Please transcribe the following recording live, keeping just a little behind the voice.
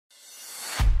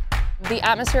The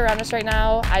atmosphere around us right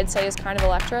now, I'd say, is kind of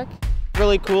electric.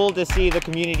 Really cool to see the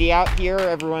community out here.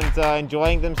 Everyone's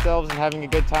enjoying themselves and having a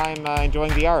good time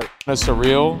enjoying the art. It's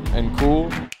surreal and cool.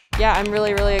 Yeah, I'm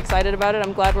really, really excited about it.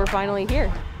 I'm glad we're finally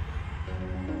here.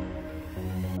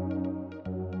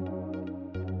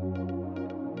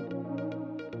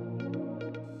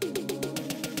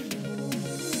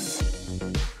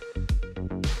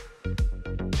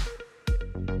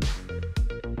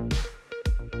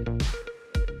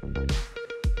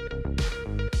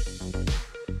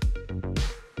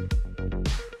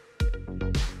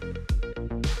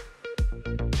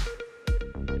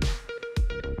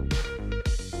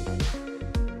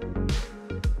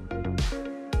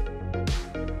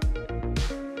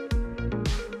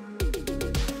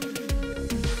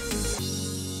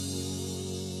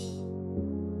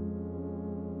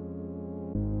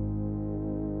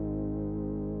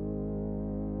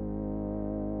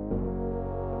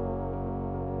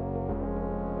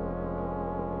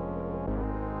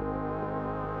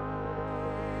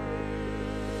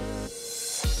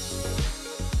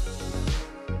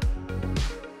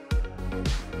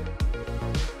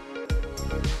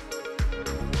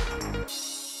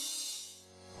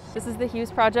 This is the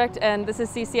Hughes project, and this is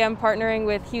CCM partnering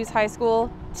with Hughes High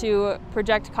School to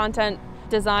project content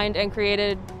designed and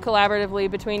created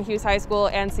collaboratively between Hughes High School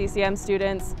and CCM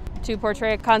students to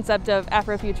portray a concept of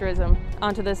Afrofuturism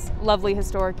onto this lovely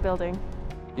historic building.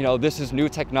 You know, this is new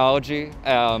technology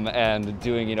and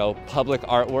doing, you know, public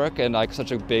artwork in like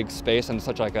such a big space and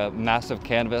such like a massive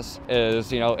canvas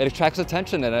is, you know, it attracts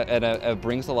attention and it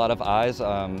brings a lot of eyes,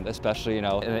 especially, you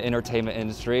know, in the entertainment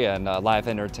industry and live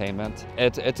entertainment.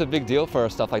 It's a big deal for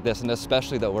stuff like this, and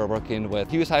especially that we're working with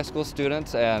Hughes High School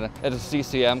students and it's a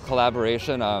CCM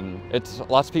collaboration. It's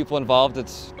lots of people involved.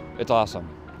 It's awesome.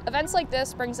 Events like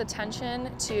this brings attention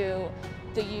to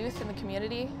the youth in the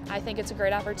community. I think it's a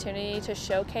great opportunity to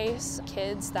showcase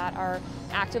kids that are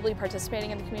actively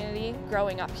participating in the community,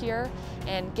 growing up here,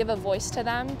 and give a voice to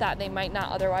them that they might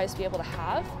not otherwise be able to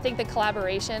have. I think the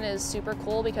collaboration is super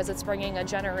cool because it's bringing a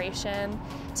generation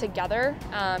together,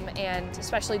 and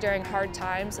especially during hard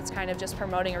times, it's kind of just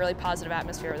promoting a really positive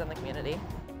atmosphere within the community.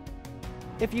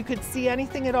 If you could see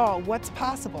anything at all, what's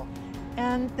possible?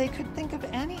 And they could think of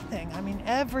anything. I mean,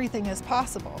 everything is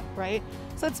possible, right?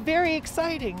 So it's very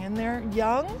exciting, and they're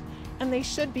young, and they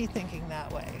should be thinking that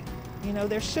way. You know,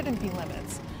 there shouldn't be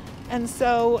limits. And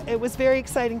so it was very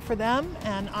exciting for them,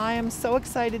 and I am so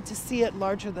excited to see it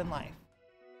larger than life.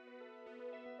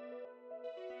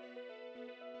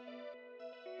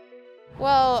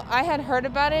 Well, I had heard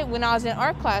about it when I was in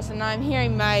art class, and I'm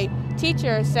hearing my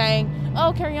teacher saying,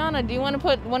 "Oh, Kariana, do you want to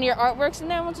put one of your artworks in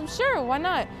there?" I was sure, why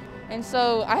not? And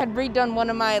so I had redone one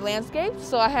of my landscapes,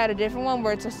 so I had a different one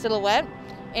where it's a silhouette.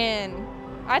 And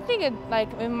I think it, like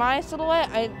in my silhouette,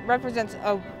 it represents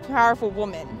a powerful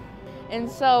woman.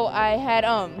 And so I had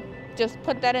just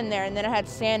put that in there, and then I had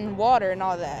sand and water and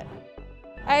all that.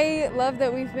 I love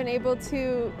that we've been able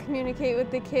to communicate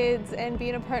with the kids and be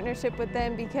in a partnership with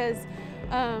them because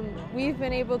we've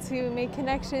been able to make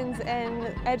connections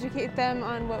and educate them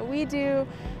on what we do.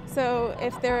 So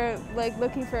if they're like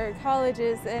looking for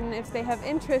colleges and if they have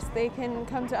interest, they can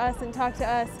come to us and talk to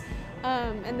us.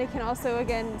 And they can also,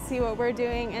 again, see what we're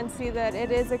doing and see that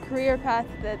it is a career path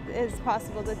that is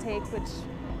possible to take, which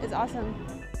is awesome.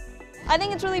 I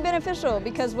think it's really beneficial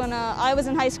because when I was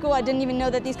in high school, I didn't even know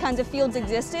that these kinds of fields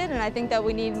existed, and I think that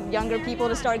we need younger people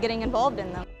to start getting involved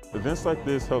in them. Events like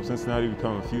this help Cincinnati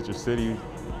become a future city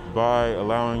by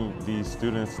allowing these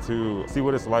students to see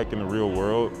what it's like in the real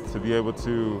world, to be able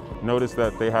to notice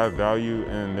that they have value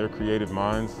in their creative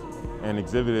minds and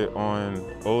exhibit it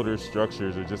on older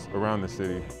structures or just around the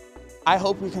city. I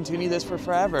hope we continue this for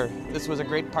forever. This was a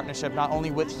great partnership, not only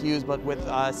with Hughes, but with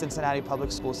Cincinnati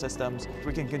public school systems.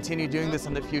 We can continue doing this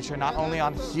in the future, not only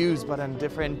on Hughes, but in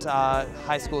different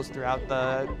high schools throughout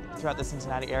the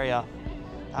Cincinnati area.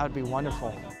 That would be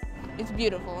wonderful. It's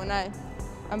beautiful, and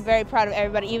I'm very proud of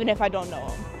everybody, even if I don't know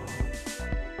them.